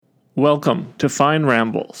Welcome to Fine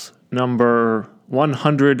Rambles, number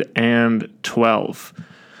 112.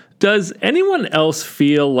 Does anyone else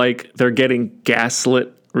feel like they're getting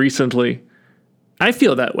gaslit recently? I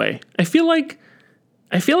feel that way. I feel like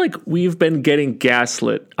we've been getting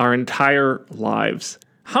gaslit our entire lives.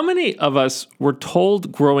 How many of us were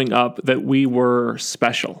told growing up that we were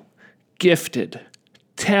special, gifted,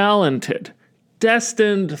 talented,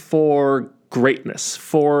 destined for greatness,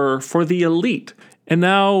 for the elite? And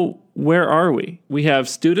now, where are we? We have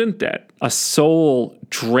student debt, a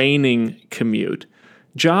soul-draining commute,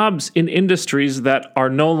 jobs in industries that are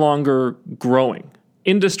no longer growing,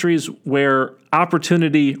 industries where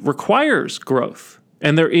opportunity requires growth,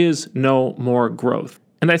 and there is no more growth.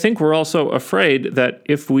 And I think we're also afraid that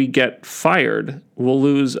if we get fired, we'll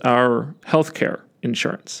lose our healthcare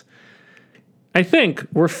insurance. I think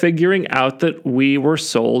we're figuring out that we were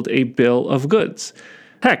sold a bill of goods.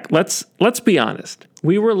 Heck, let's be honest.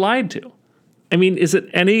 We were lied to. I mean, is it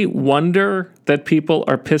any wonder that people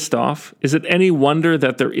are pissed off? Is it any wonder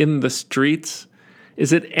that they're in the streets?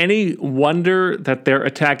 Is it any wonder that they're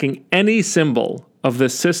attacking any symbol of the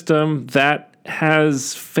system that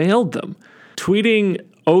has failed them? Tweeting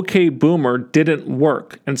 "OK Boomer" didn't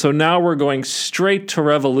work, and so now we're going straight to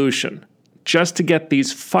revolution just to get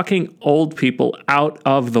these fucking old people out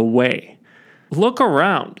of the way. Look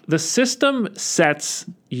around. The system sets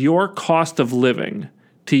your cost of living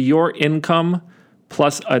to your income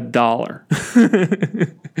plus $1.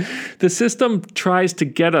 The system tries to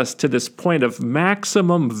get us to this point of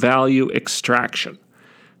maximum value extraction.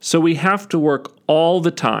 So we have to work all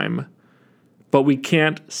the time, but we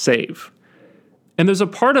can't save. And there's a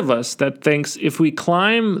part of us that thinks if we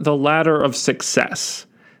climb the ladder of success,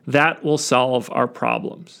 that will solve our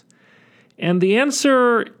problems. And the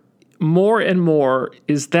answer more and more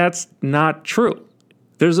is that's not true.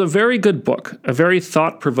 There's a very good book, a very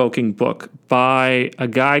thought-provoking book by a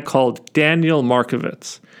guy called Daniel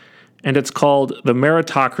Markovits, and it's called The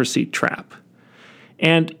Meritocracy Trap.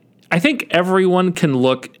 And I think everyone can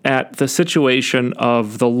look at the situation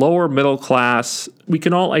of the lower middle class. We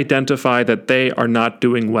can all identify that they are not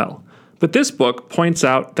doing well. But this book points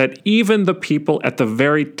out that even the people at the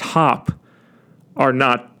very top are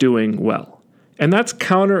not doing well. And that's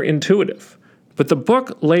counterintuitive. But the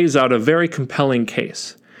book lays out a very compelling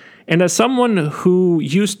case. And as someone who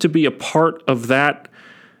used to be a part of that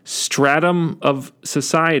stratum of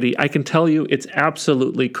society, I can tell you it's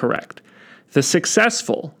absolutely correct. The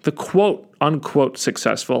successful, the quote-unquote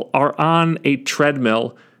successful, are on a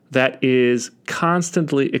treadmill that is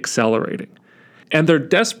constantly accelerating. And they're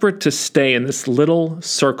desperate to stay in this little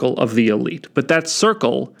circle of the elite. But that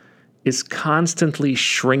circle is constantly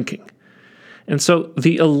shrinking. And so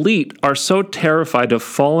the elite are so terrified of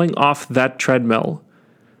falling off that treadmill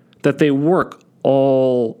that they work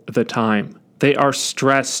all the time. They are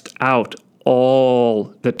stressed out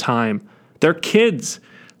all the time. Their kids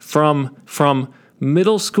from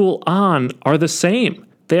middle school on are the same.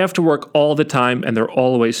 They have to work all the time and they're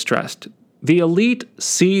always stressed. The elite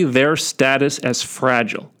see their status as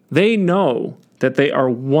fragile. They know that they are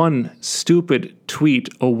one stupid tweet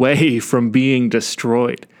away from being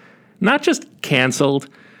destroyed. Not just canceled,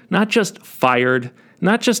 not just fired,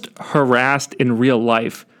 not just harassed in real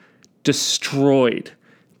life, destroyed,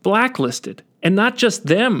 blacklisted, and not just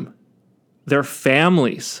them, their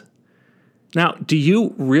families. Now, do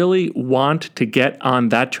you really want to get on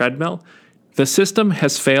that treadmill? The system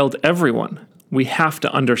has failed everyone. We have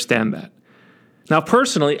to understand that. Now,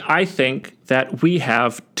 personally, I think that we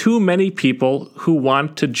have too many people who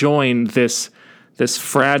want to join this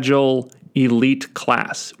fragile elite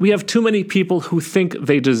class. We have too many people who think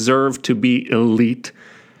they deserve to be elite.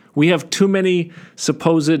 We have too many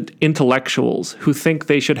supposed intellectuals who think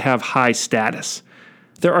they should have high status.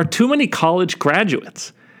 There are too many college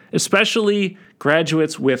graduates, especially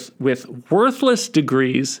graduates with worthless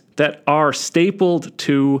degrees that are stapled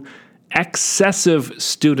to excessive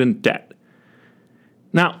student debt.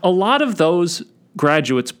 Now, a lot of those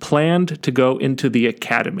graduates planned to go into the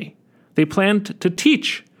academy. They planned to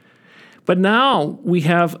teach. But now we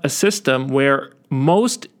have a system where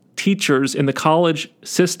most teachers in the college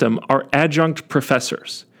system are adjunct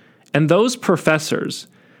professors. And those professors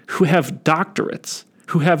who have doctorates,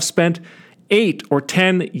 who have spent 8 or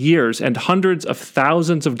 10 years and hundreds of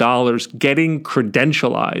thousands of dollars getting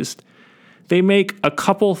credentialized, they make a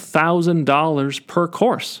couple $1,000s per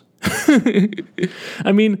course.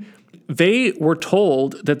 I mean, they were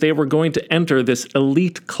told that they were going to enter this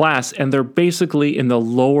elite class, and they're basically in the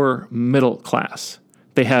lower middle class.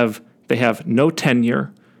 They have no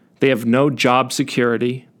tenure, they have no job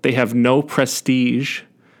security, they have no prestige.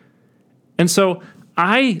 And so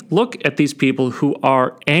I look at these people who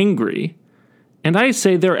are angry and I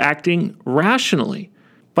say they're acting rationally,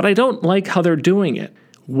 but I don't like how they're doing it.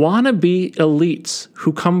 Wannabe elites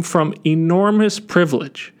who come from enormous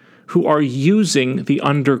privilege, who are using the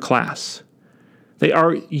underclass. They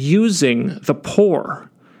are using the poor.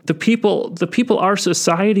 The people our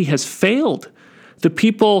society has failed. The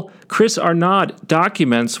people Chris Arnaud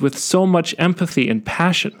documents with so much empathy and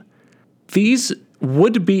passion. These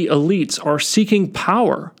would-be elites are seeking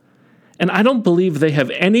power, and I don't believe they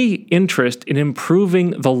have any interest in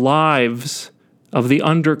improving the lives of the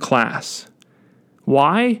underclass.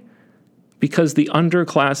 Why? Because the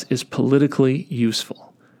underclass is politically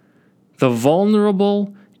useful. The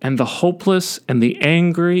vulnerable and the hopeless and the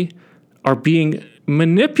angry are being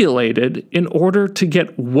manipulated in order to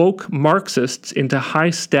get woke Marxists into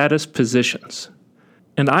high-status positions.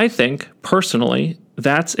 And I think, personally,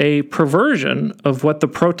 that's a perversion of what the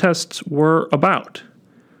protests were about.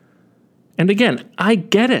 And again, I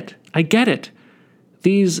get it.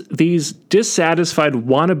 These dissatisfied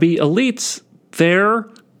wannabe elites, they're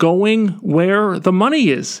going where the money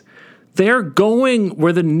is. They're going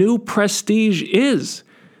where the new prestige is.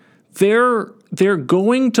 They're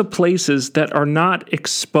going to places that are not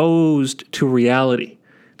exposed to reality.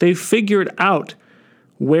 They've figured out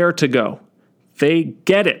where to go. They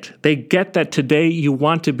get it. They get that today you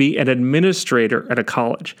want to be an administrator at a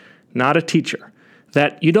college, not a teacher.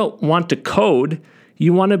 That you don't want to code,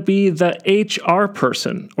 you want to be the HR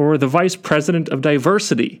person or the vice president of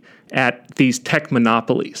diversity at these tech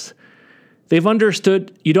monopolies. They've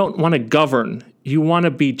understood you don't want to govern, you want to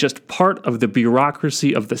be just part of the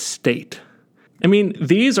bureaucracy of the state. I mean,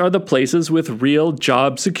 these are the places with real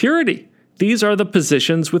job security. These are the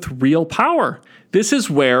positions with real power. This is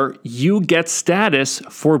where you get status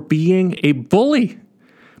for being a bully.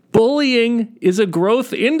 Bullying is a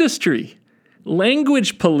growth industry.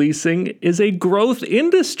 Language policing is a growth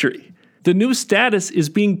industry. The new status is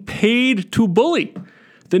being paid to bully.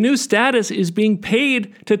 The new status is being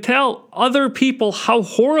paid to tell other people how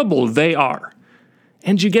horrible they are.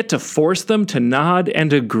 And you get to force them to nod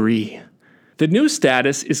and agree. The new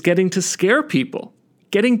status is getting to scare people,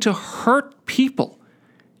 getting to hurt people,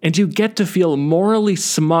 and you get to feel morally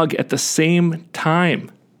smug at the same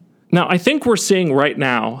time. Now, I think we're seeing right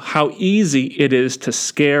now how easy it is to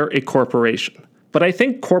scare a corporation, but I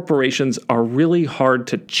think corporations are really hard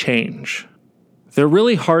to change. They're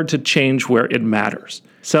really hard to change where it matters.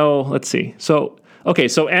 So let's see. So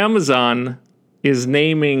Amazon is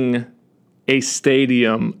naming a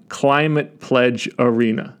stadium Climate Pledge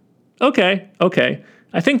Arena. Okay.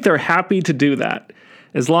 I think they're happy to do that,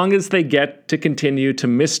 as long as they get to continue to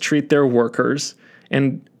mistreat their workers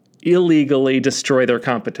and illegally destroy their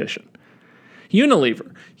competition.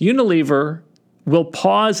 Unilever will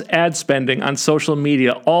pause ad spending on social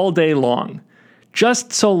media all day long,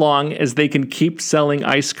 just so long as they can keep selling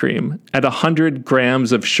ice cream at 100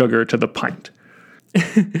 grams of sugar to the pint.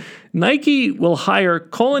 Nike will hire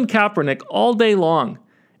Colin Kaepernick all day long,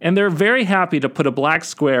 and they're very happy to put a black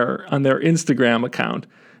square on their Instagram account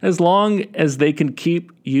as long as they can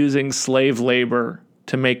keep using slave labor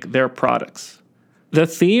to make their products. The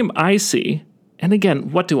theme I see, and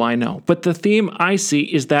again, what do I know? But the theme I see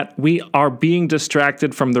is that we are being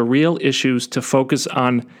distracted from the real issues to focus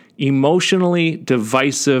on emotionally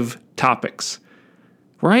divisive topics,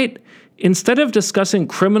 right? Instead of discussing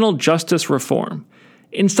criminal justice reform,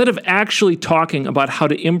 instead of actually talking about how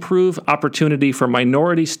to improve opportunity for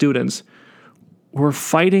minority students, we're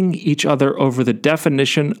fighting each other over the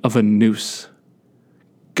definition of a noose.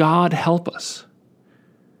 God help us.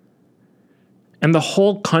 And the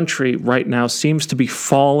whole country right now seems to be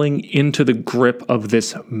falling into the grip of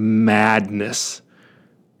this madness.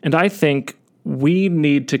 And I think we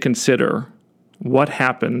need to consider what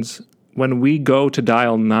happens when we go to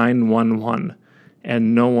dial 911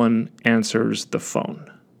 and no one answers the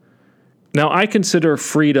phone. Now, I consider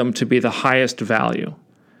freedom to be the highest value.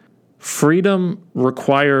 Freedom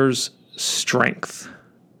requires strength.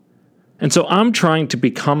 And so I'm trying to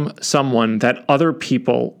become someone that other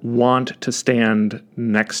people want to stand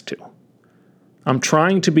next to. I'm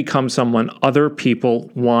trying to become someone other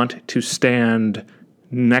people want to stand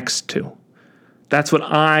next to. That's what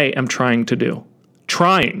I am trying to do.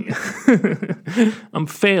 Trying. I'm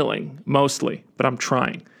failing mostly, but I'm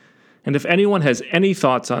trying. And if anyone has any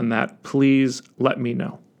thoughts on that, please let me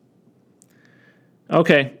know.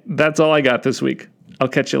 Okay, that's all I got this week. I'll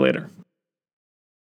catch you later.